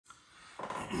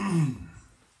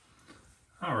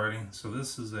Alrighty, so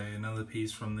this is another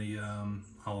piece from the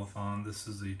holothon. This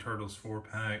is the Turtles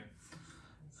 4-pack.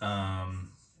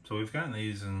 So we've gotten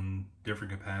these in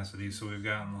different capacities. So we've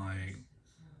gotten like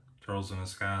Turtles in the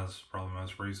Skies probably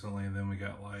most recently, and then we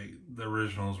got like the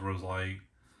originals was like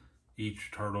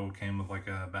each turtle came with like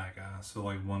a bad guy. So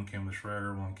like one came with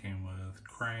Shredder, one came with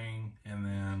Krang, and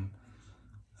then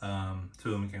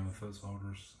two of them came with foot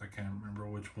soldiers. I can't remember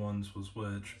which ones was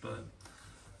which, but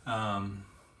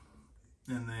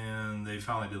and then they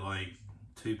finally did like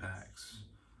 2-packs.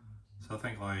 So I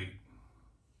think like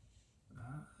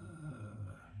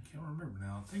I can't remember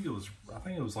now. I think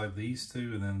it was like these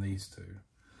two and then these two.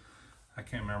 I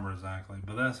can't remember exactly,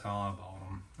 but that's how I bought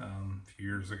them a few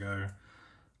years ago.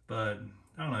 But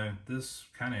I don't know, this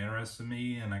kind of interested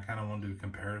me, and I kind of want to do a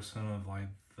comparison of like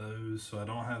those. So I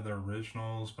don't have the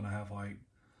originals, but I have like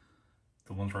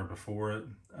the ones right before it.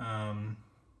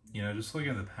 You know, just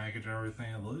looking at the package and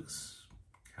everything, it looks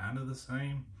kind of the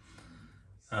same.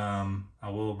 I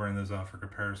will bring those out for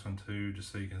comparison too,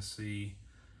 just so you can see.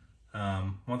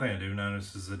 One thing I do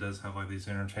notice is it does have like these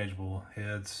interchangeable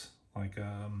heads, like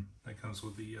that comes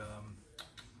with the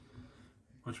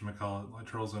whatchamacallit, like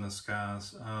Turtles in the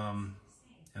Skies. And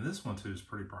this one too is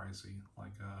pretty pricey,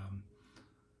 like I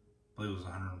believe it was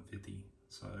 150.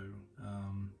 So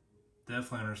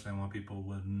definitely understand why people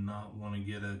would not want to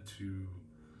get it, to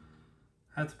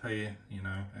have to pay, you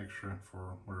know, extra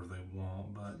for whatever they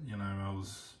want. But you know, I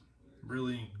was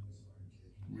really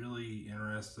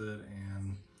interested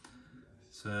and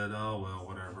said, oh well,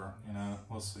 whatever, you know,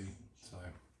 we'll see. So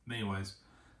anyways,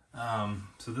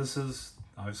 so this is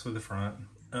obviously the front.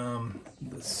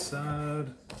 The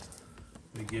side,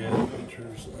 we get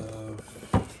pictures of,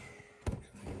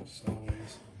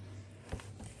 sideways.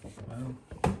 Well,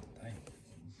 dang.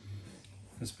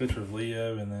 This picture of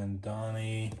Leo, and then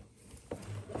Donnie.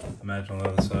 Imagine on the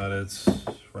other side it's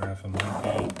Raph and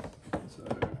Mikey. So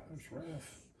there's Raph,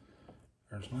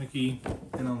 there's Mikey,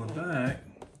 and on the back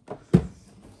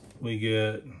we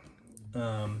get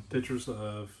pictures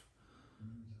of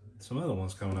some other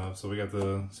ones coming up. So we got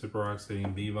the Super Rocksteady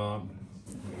and Bebop.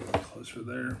 Closer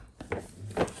there.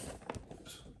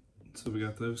 So we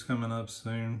got those coming up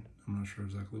soon. I'm not sure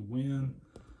exactly when.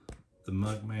 The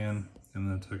Mugman and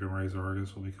then Token Razor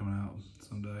Argus will be coming out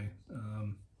someday,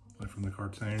 like from the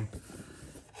cartoon.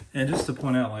 And just to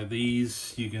point out, like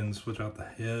these, you can switch out the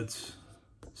heads.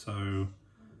 So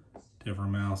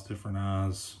different mouths, different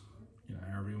eyes, you know,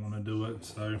 however you want to do it.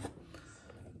 So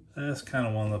that's kind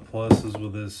of one of the pluses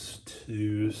with this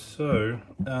too. So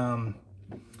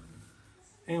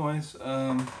anyways,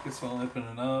 guess I'll open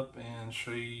it up and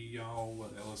show y'all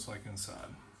what it looks like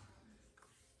inside.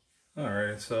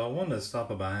 Alright, so I wanted to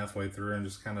stop about halfway through and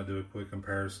just kind of do a quick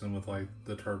comparison with like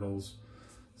the turtles.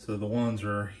 So the ones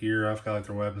are here, I've got like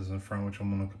their weapons in front, which I'm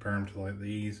going to compare them to like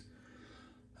these.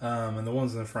 And the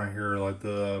ones in the front here are like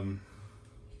the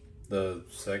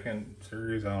second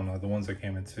series, I don't know, the ones that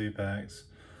came in 2-packs.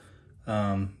 But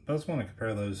I just want to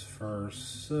compare those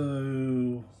first.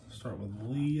 So start with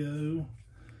Leo,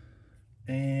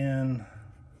 and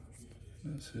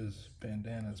this his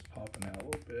bandana's popping out a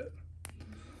little bit.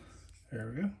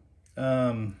 There we go.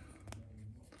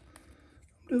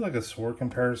 Do like a sword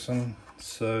comparison.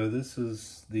 So this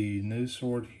is the new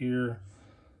sword here.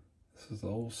 This is the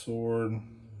old sword.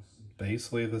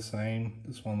 Basically the same.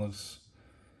 This one looks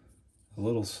a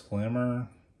little slimmer,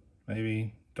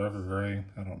 maybe darker gray,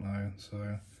 I don't know.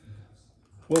 So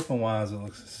weapon wise it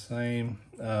looks the same.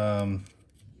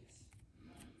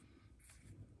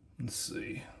 Let's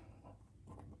see.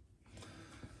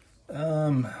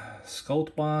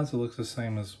 Sculpt wise it looks the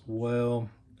same as well.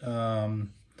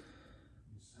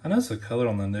 I noticed the color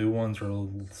on the new ones are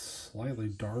slightly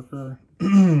darker.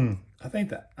 I think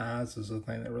the eyes is the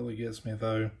thing that really gets me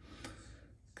though,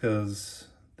 because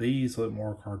these look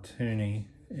more cartoony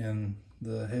and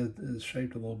the head is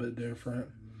shaped a little bit different.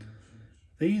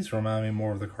 These remind me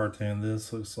more of the cartoon.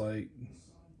 This looks like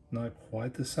not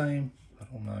quite the same. I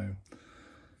don't know.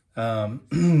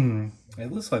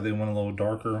 It looks like they went a little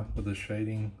darker with the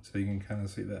shading, so you can kind of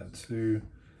see that too.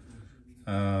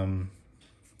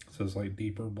 So it's like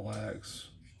deeper blacks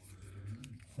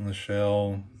on the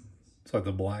shell. It's like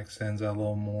the black stands out a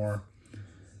little more.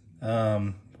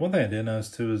 One thing I did notice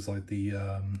too is like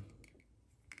the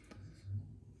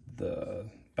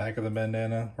back of the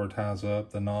bandana where it ties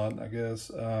up, the knot, I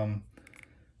guess.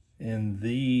 In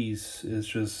these, it's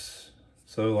just,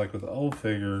 so like with the old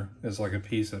figure, it's like a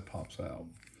piece that pops out.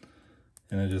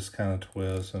 And it just kind of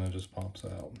twists and it just pops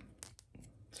out.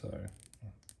 So,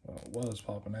 well, it was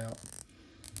popping out.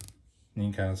 You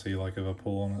can kind of see, like, if I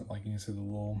pull on it, like you can see the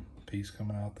little piece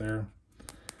coming out there.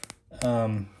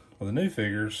 With the new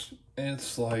figures,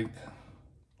 it's like,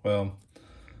 well,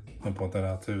 I'm gonna point that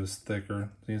out too, it's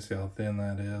thicker. You can see how thin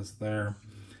that is there.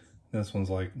 This one's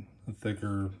like a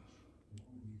thicker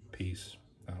piece.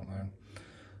 I don't know.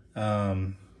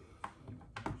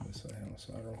 Let me say on the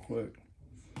side real quick.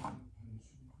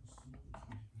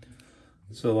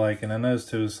 So like, and I noticed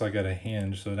too, it's like at a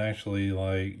hinge, so it actually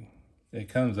like, it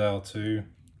comes out too.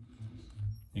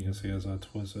 You can see as I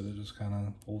twist it, it just kind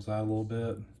of pulls out a little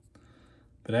bit.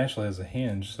 But it actually has a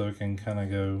hinge, so it can kind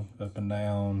of go up and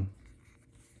down,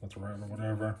 left or right or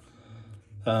whatever.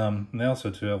 And they also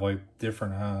too have like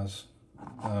different eyes.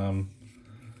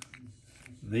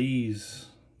 These,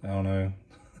 I don't know,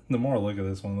 the more I look at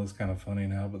this one, it looks kind of funny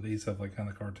now, but these have like kind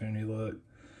of cartoony look.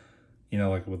 You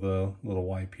know, like with the little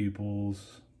white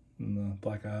pupils and the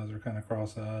black eyes are kind of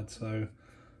cross-eyed. So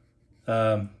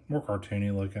more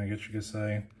cartoony looking, I guess you could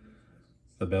say.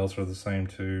 The belts are the same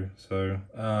too. So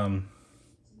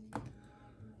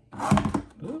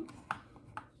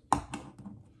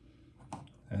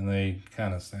and they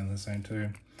kind of stand the same too.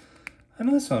 I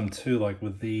noticed something too, like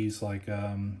with these, like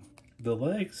the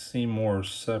legs seem more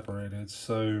separated.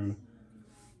 So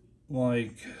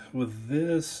like with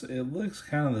this, it looks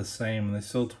kind of the same, and they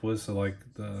still twist it like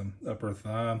the upper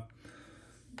thigh.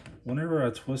 Whenever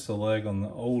I twist the leg on the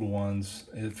old ones,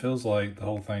 it feels like the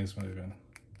whole thing's moving.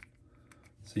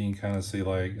 So you can kind of see,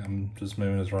 like, I'm just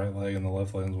moving his right leg and the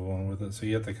left leg's going with it. So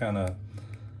you have to kind of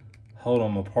hold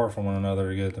them apart from one another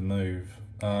to get it to move.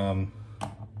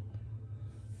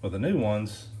 With the new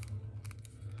ones,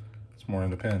 it's more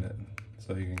independent.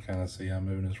 So you can kind of see I'm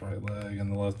moving his right leg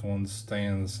and the left one's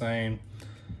staying the same,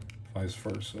 vice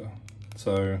versa.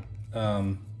 So,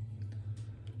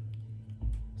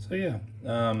 yeah,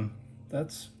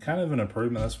 that's kind of an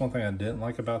improvement. That's one thing I didn't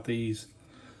like about these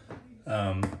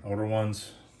older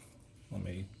ones. Let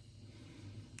me,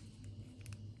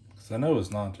 because I know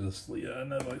it's not just Leah. I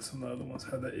know like some of the other ones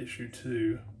had that issue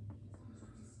too.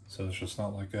 So it's just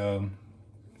not like a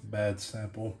bad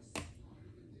sample.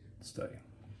 Stay.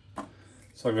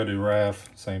 So I go do Raph,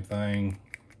 same thing.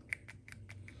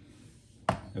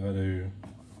 If I do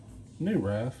new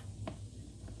Raph,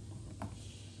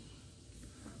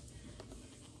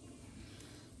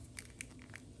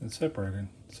 it's separated.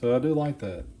 So I do like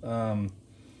that.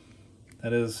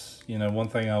 That is, you know, one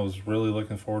thing I was really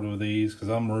looking forward to with these, because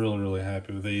I'm really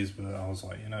happy with these, but I was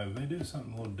like, you know, if they do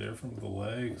something a little different with the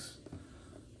legs,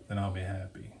 then I'll be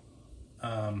happy.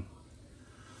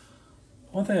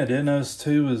 One thing I did notice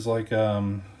too is like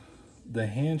the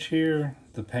hinge here,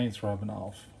 the paint's rubbing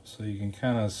off. So you can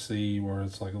kind of see where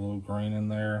it's like a little green in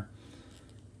there.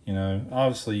 You know,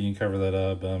 obviously you can cover that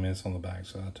up, but I mean, it's on the back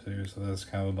side too, so that's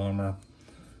kind of a bummer.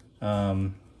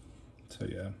 So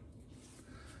yeah.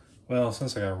 Well,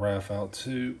 since I got Raph out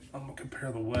too, I'm gonna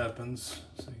compare the weapons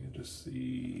so you can just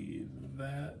see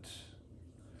that.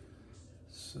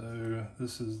 So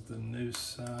this is the new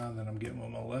side that I'm getting with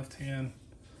my left hand,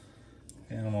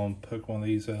 and I'm gonna poke one of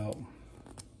these out.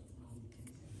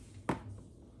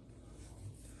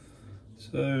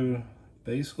 So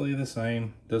basically the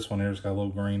same. This one here's got a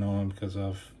little green on it because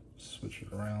I've switched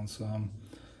it around some.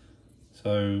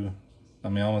 So I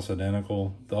mean, almost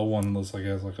identical. The old one looks like it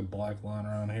has like a black line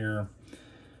around here.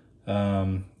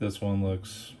 This one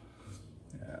looks,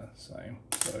 yeah, same.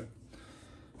 So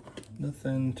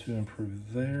nothing to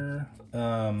improve there.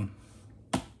 I'm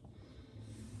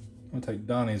gonna take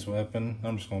Donnie's weapon.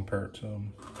 I'm just gonna compare it to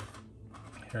him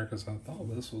here because I thought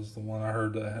this was the one I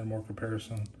heard that had more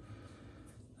comparison.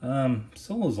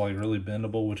 Still is like really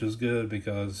bendable, which is good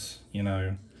because, you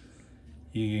know,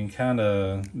 you can kind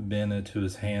of bend it to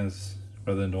his hands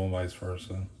rather than doing vice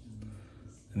versa.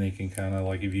 And then you can kind of,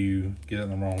 like, if you get it in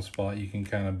the wrong spot, you can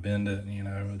kind of bend it and, you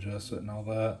know, adjust it and all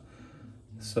that.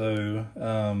 So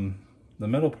the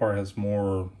middle part has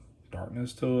more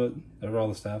darkness to it. Overall,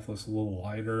 the staff looks a little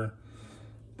lighter,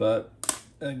 but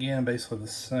again, basically the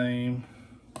same.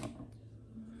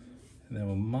 And then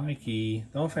with Mikey,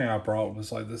 the only thing I brought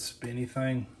was like this spinny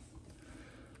thing.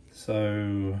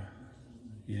 So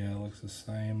yeah, it looks the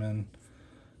same. And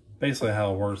basically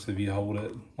how it works, if you hold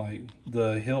it, like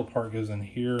the hilt part goes in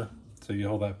here, so you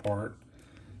hold that part,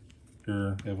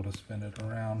 you're able to spin it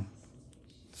around.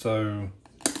 So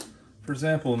for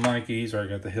example, with Mikey's, where I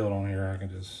got the hilt on here, I can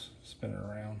just spin it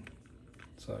around.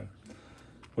 So,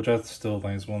 which I still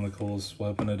think is one of the coolest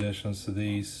weapon additions to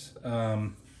these.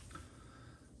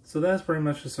 So that's pretty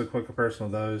much just a quick comparison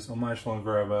of those. I'm actually gonna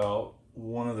grab out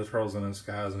one of the Turtles in the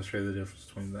Skies and show you the difference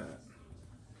between that.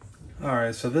 All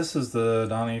right, so this is the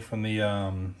Donnie from the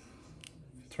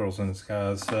Turtles in the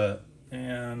Skies set.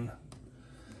 and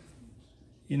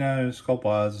you know, sculpt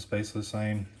wise is basically the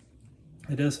same.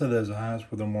 It does have those eyes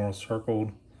where they're more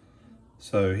circled,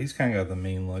 so he's kind of got the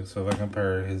mean look. So if I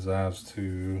compare his eyes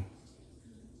to,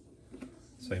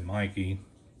 say, Mikey,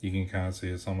 you can kind of see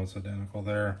it's almost identical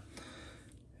there.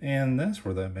 And that's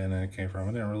where that bandana came from.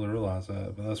 I didn't really realize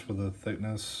that, but that's where the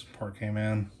thickness part came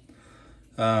in.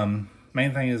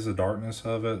 Main thing is the darkness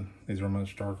of it. These are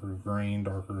much darker green,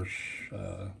 darker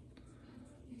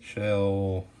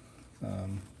shell,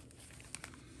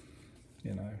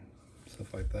 you know,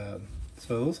 stuff like that.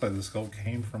 So it looks like the sculpt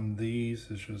came from these.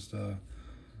 It's just a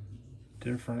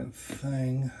different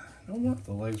thing. I don't know if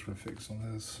the legs were fixed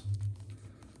on this.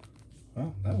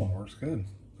 Well, that one works good.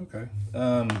 Okay.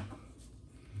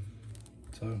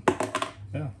 So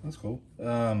yeah, that's cool.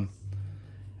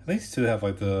 These two have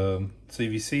like the, so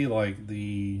if you see like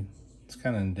it's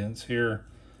kind of indents here.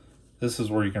 This is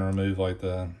where you can remove like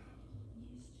the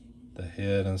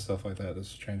head and stuff like that.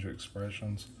 Just change the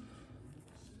expressions.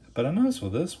 But I noticed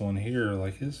with this one here,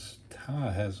 like his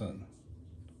tie hasn't,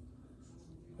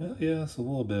 well, yeah, it's a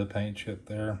little bit of paint chip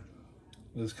there.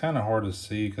 It's kind of hard to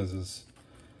see because it's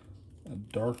a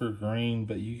darker green,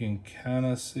 but you can kind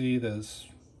of see this,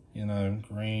 you know,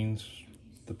 greens,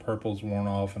 the purple's worn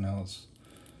off and now it's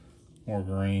more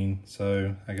green.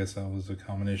 So I guess that was a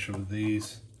common issue with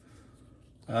these.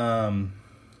 But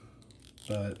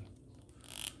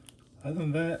other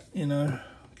than that, you know,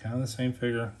 kind of the same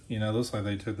figure. You know, looks like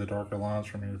they took the darker lines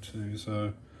from here too.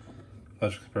 So if I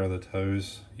just compare the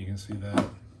toes, you can see that.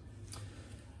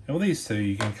 And with these two,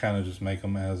 you can kind of just make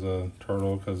them as a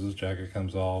turtle because this jacket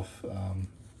comes off. The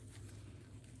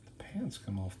pants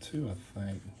come off too, I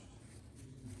think.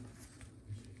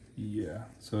 Yeah,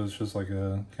 so it's just like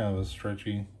a kind of a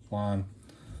stretchy line.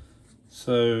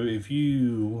 So if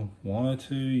you wanted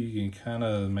to, you can kind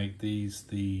of make these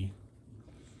the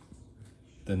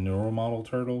newer model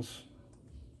turtles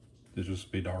to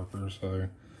just be darker. So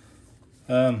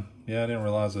yeah, I didn't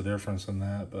realize the difference in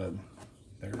that, but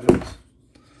there it is.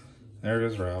 There it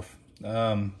is, Ralph.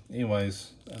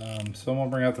 Anyways, so I'm gonna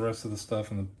bring out the rest of the stuff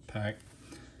in the pack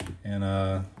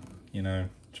and you know,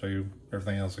 show you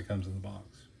everything else that comes in the box.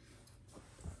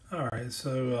 All right,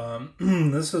 so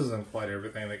this isn't quite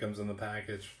everything that comes in the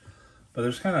package, but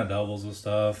there's kind of doubles of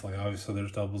stuff. Like obviously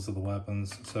there's doubles of the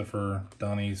weapons, except for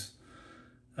Donnie's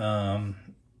bow.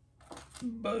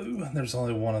 There's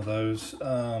only one of those.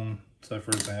 So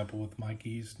for example, with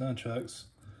Mikey's nunchucks,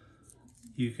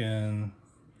 you can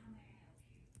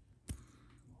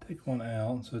take one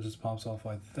out, so it just pops off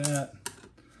like that,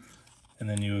 and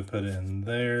then you would put it in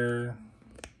there,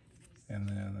 and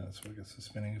then that's what gets the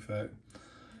spinning effect.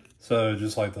 So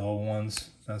just like the old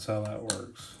ones, that's how that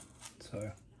works.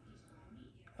 So,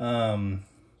 and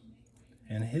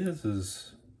his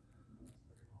is,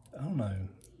 I don't know,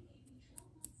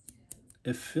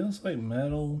 it feels like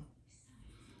metal,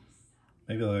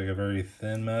 maybe like a very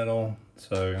thin metal,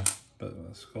 so, but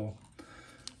that's cool.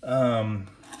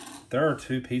 There are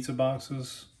 2 pizza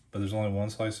boxes, but there's only 1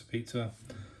 slice of pizza.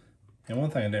 And one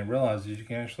thing I didn't realize is you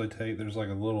can actually take, there's like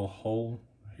a little hole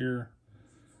here.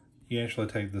 You actually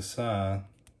take the side,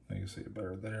 you can see it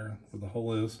better there where the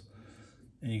hole is,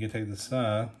 and you can take the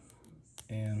side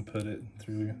and put it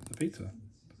through the pizza.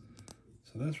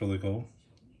 So that's really cool.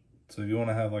 So if you want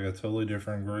to have like a totally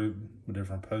different group with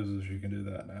different poses, you can do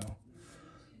that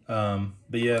now.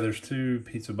 But yeah, there's 2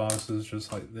 pizza boxes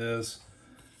just like this.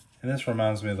 And this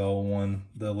reminds me of the old one.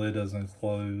 The lid doesn't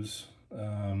close.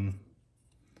 I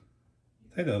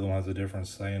think the other one has a different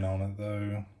saying on it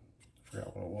though. I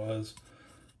forgot what it was.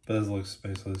 But this looks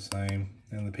basically the same.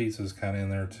 And the pizza's kind of in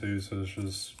there too, so it's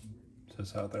just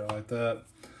out there like that.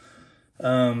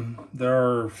 There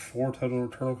are 4 total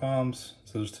turtle comms.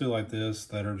 So there's 2 like this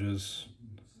that are just,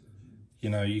 you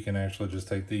know, you can actually just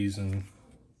take these and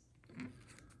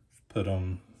put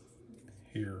them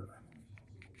here.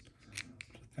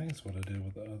 I think that's what I did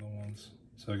with the other ones.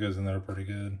 So it goes in there pretty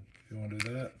good if you want to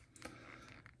do that.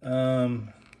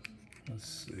 Let's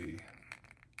see.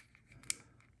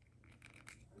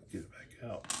 Get it back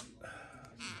out.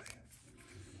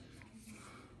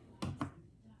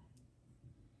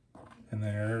 And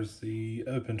there's the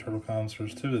open turtle comms.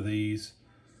 There's 2 of these.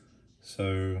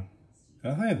 So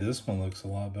I think this one looks a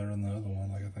lot better than the other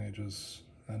one. Like I think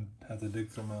I had to dig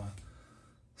through my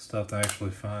stuff to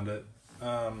actually find it.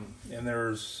 And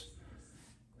there's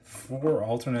 4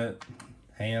 alternate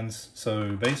hands.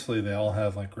 So basically they all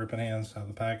have like gripping hands out of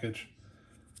the package.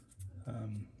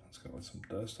 It's got like some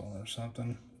dust on it or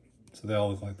something. So they all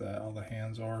look like that. All the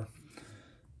hands are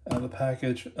out of the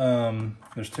package.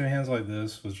 There's 2 hands like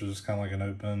this, which is just kind of like an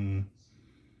open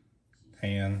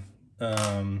hand.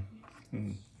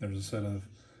 And there's a set of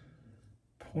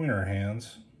pointer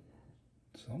hands.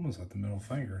 It's almost like the middle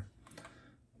finger.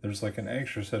 There's like an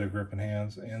extra set of gripping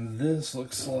hands, and this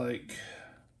looks like,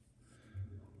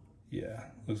 yeah,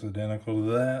 looks identical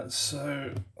to that.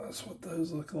 So that's what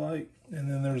those look like. And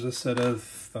then there's a set of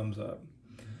thumbs up.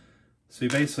 So you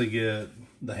basically get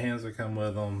the hands that come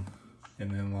with them,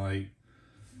 and then like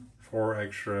 4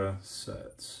 extra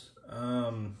sets.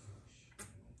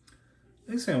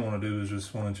 Next thing I want to do is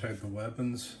just want to check the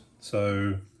weapons.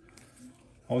 So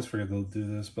I always forget to do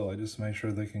this, but like just to make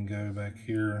sure they can go back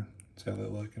here, see how they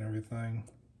look and everything.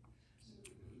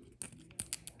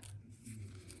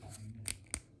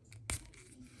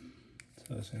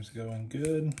 So it seems to go in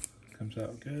good, comes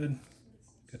out good,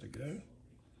 good to go.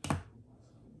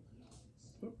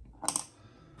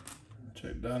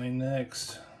 Check Donnie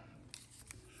next.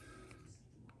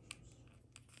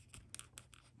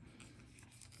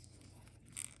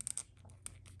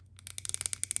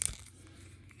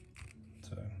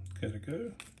 So good to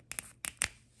go.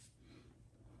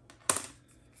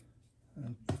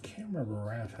 I can't remember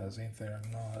if Raph has anything or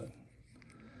not.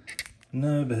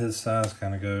 No, but his sides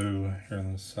kind of go here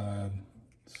on the side.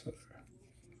 So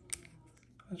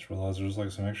I just realized there's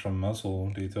like some extra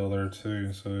muscle detail there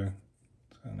too, so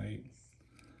it's kind of neat.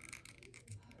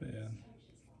 But yeah,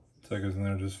 so it goes in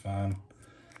there just fine.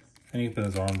 And he can put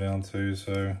his arm down too,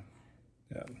 so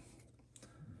yeah.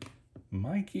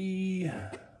 Mikey.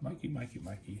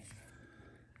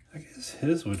 I guess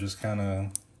his would just kind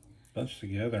of bunch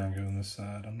together and go on this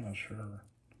side. I'm not sure.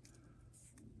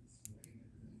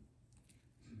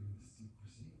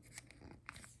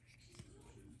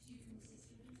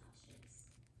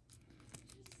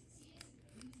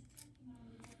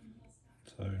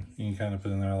 So you can kind of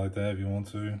put in there like that if you want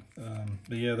to.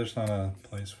 But yeah, there's not a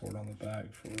place for it on the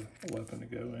back for a weapon to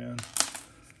go in.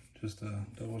 Just to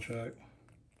double check.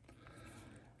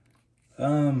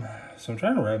 So I'm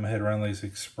trying to wrap my head around these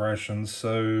expressions.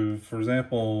 So for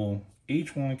example,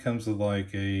 each one comes with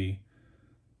like a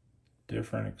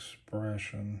different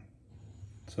expression.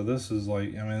 So this is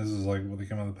like, I mean, this is like what they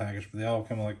come in the package, but they all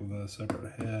come like with a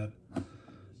separate head.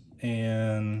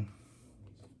 And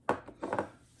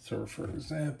so for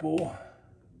example,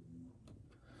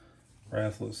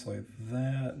 Raph looks like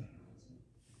that.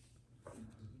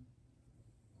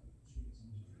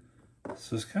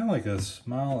 So it's kind of like a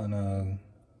smile and a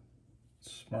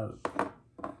smirk.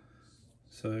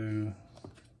 So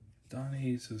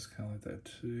Donnie's is kind of like that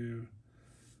too.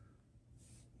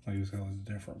 Like he's got those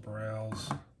different brows.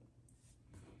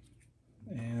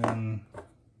 And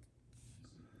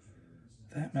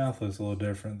that mouth looks a little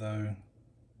different though.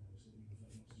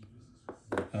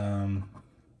 And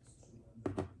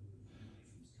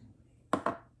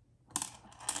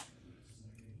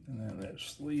then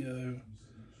there's Leo,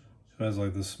 who has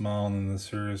like the smile and then the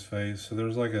serious face. So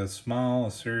there's like a smile,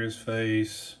 a serious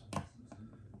face,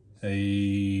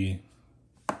 a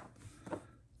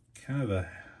kind of a,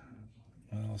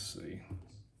 well, let's see.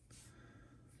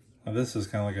 Now this is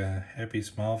kind of like a happy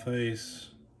smile face.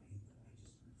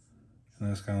 And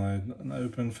that's kind of like an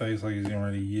open face, like he's getting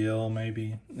ready to yell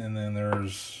maybe. And then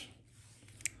there's,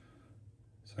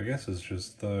 so I guess it's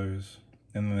just those.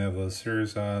 And then they have the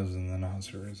serious eyes and the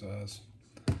non-serious eyes.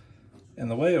 And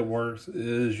the way it works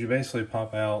is you basically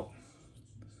pop out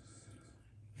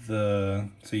the,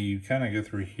 so you kind of go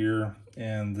through here,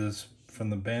 and this from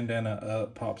the bandana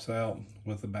up pops out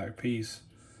with the back piece.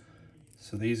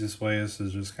 So the easiest way is to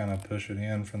just kind of push it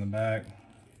in from the back.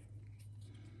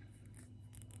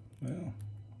 Well,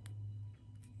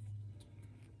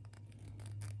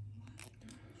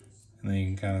 and then you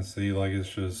can kind of see like it's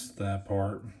just that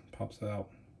part pops out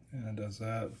and it does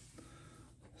that.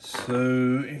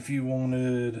 So if you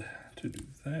wanted to do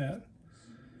that,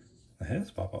 the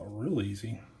heads pop out real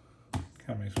easy. Kind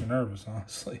of makes me nervous,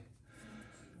 honestly.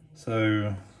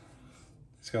 So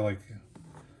it's got like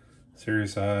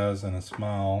serious eyes and a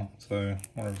smile. So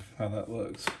I wonder how that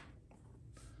looks.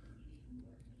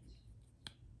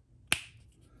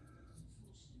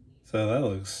 So that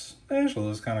actually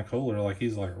looks kind of cooler. Like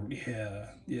he's like,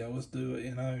 yeah, let's do it,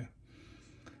 you know.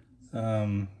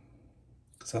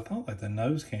 Because I thought like the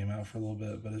nose came out for a little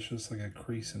bit, but it's just like a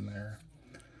crease in there.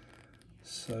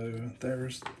 So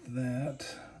there's that.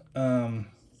 And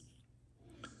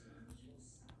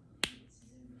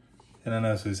I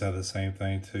noticed he's had the same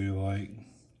thing too, like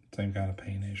same kind of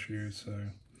pain issue. So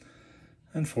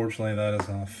unfortunately that is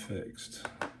not fixed.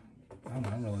 I don't know,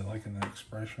 I'm really liking that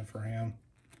expression for him.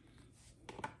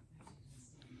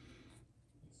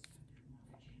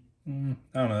 I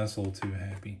don't know, that's a little too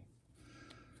happy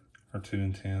or too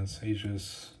intense. He's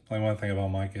just, like one thing about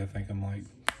Mikey, I think I'm like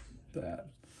that.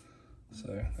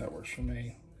 So that works for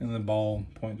me. And the ball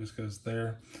point just goes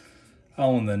there.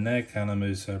 Oh, and the neck kind of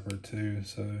moves separate too,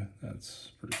 so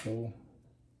that's pretty cool.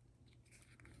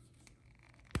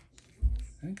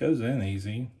 It goes in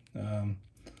easy.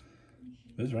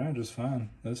 It's around just fine.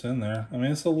 It's in there. I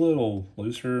mean, it's a little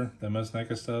looser than most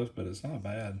NECA stuff, but it's not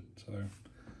bad.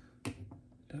 So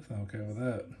definitely okay with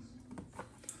that.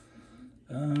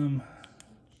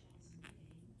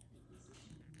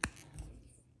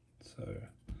 So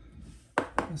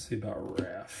let's see about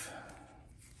Raph.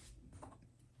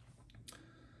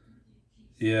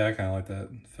 Yeah, I kind of like that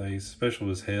face, especially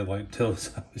with his head, like till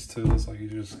his eyes too. Looks like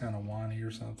he's just kind of whiny or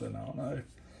something. I don't know.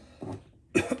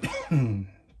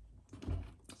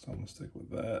 So I'm gonna stick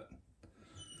with that.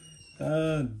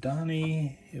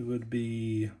 Donnie, it would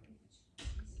be.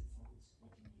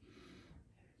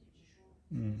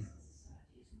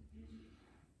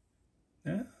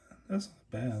 Yeah, that's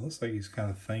not bad. It looks like he's kind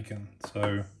of thinking.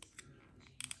 So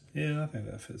yeah, I think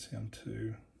that fits him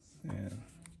too. Yeah.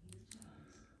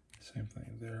 Same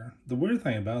thing there. The weird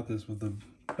thing about this with the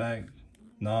back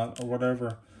knot or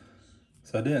whatever,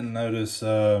 so I didn't notice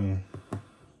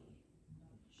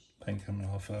paint coming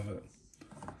off of it.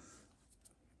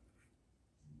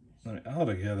 I mean,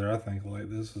 altogether, I think like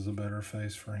this is a better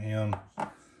face for him. I'm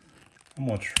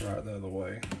gonna try it the other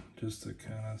way just to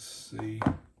kind of see,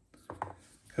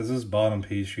 because this bottom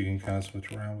piece you can kind of switch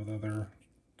around with other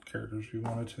characters you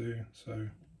wanted to. So.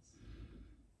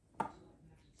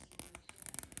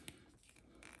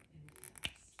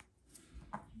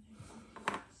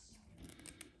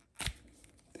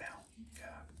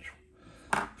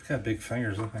 Got big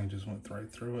fingers, I think just went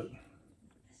right through it.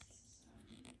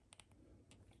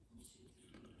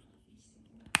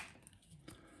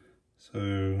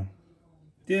 So,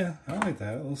 yeah, I like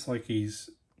that. It looks like he's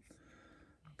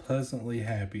pleasantly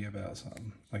happy about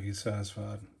something, like he's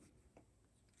satisfied.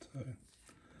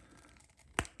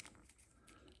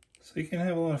 So you can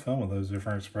have a lot of fun with those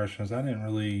different expressions. I didn't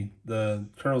really, the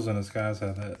Turtles in Disguise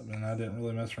had that, and I didn't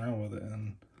really mess around with it.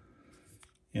 And,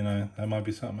 you know, that might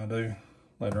be something I do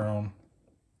later on.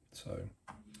 So,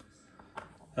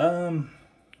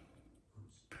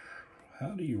 how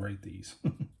do you rate these?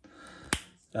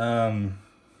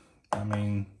 I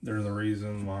mean, they're the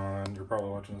reason why you're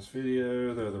probably watching this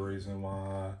video. They're the reason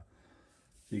why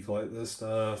you collect this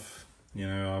stuff. You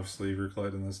know, obviously if you're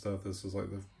collecting this stuff, this is like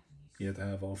you have to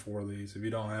have all 4 of these. If you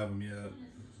don't have them yet,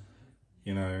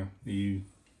 you know, you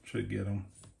should get them.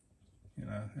 You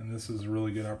know, and this is a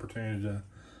really good opportunity to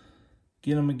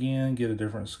get them again, get a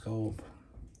different sculpt.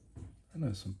 I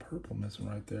know some purple missing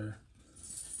right there.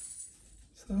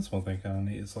 So that's one thing kind of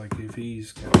neat. It's like if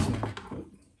he's got some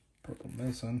purple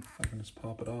missing, I can just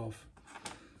pop it off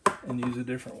and use a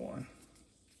different one.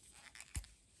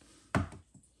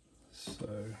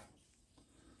 So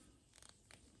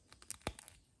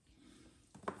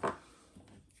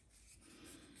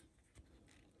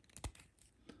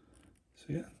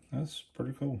yeah, that's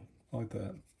pretty cool. I like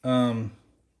that.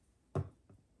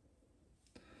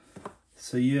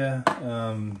 So yeah,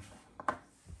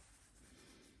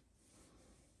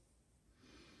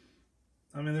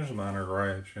 I mean, there's minor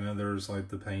gripes, you know, there's like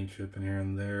the paint chipping here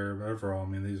and there, but overall, I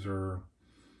mean, these are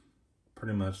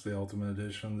pretty much the Ultimate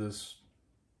Edition, this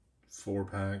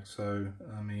 4-pack. So,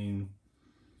 I mean,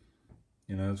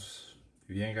 you know, if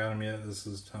you ain't got them yet, this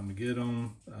is time to get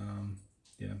them.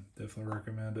 Yeah, definitely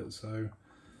recommend it. So,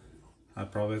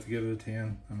 I'd probably have to give it a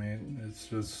 10. I mean, it's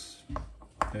just,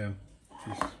 yeah,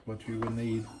 just what you would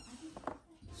need.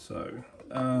 So,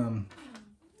 but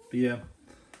yeah.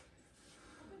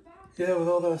 Yeah, with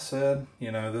all that said,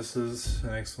 you know, this is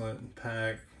an excellent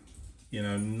pack. You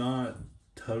know, not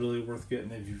totally worth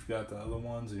getting if you've got the other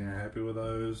ones and you're happy with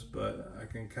those, but I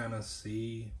can kind of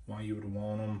see why you would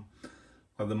want them.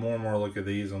 Like, the more and more I look at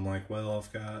these, I'm like, well,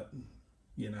 I've got,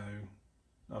 you know,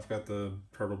 I've got the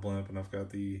Turtle Blimp and I've got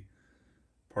the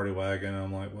Party Wagon.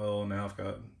 I'm like, well, now I've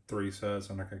got 3 sets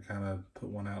and I can kind of put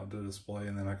one out to display,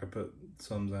 and then I could put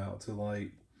some out to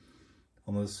light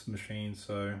on this machine,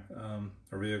 so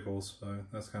or vehicles, so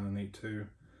that's kind of neat too.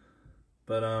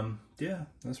 But yeah,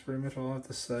 that's pretty much all I have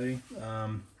to say.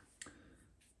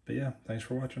 But yeah, thanks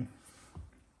for watching.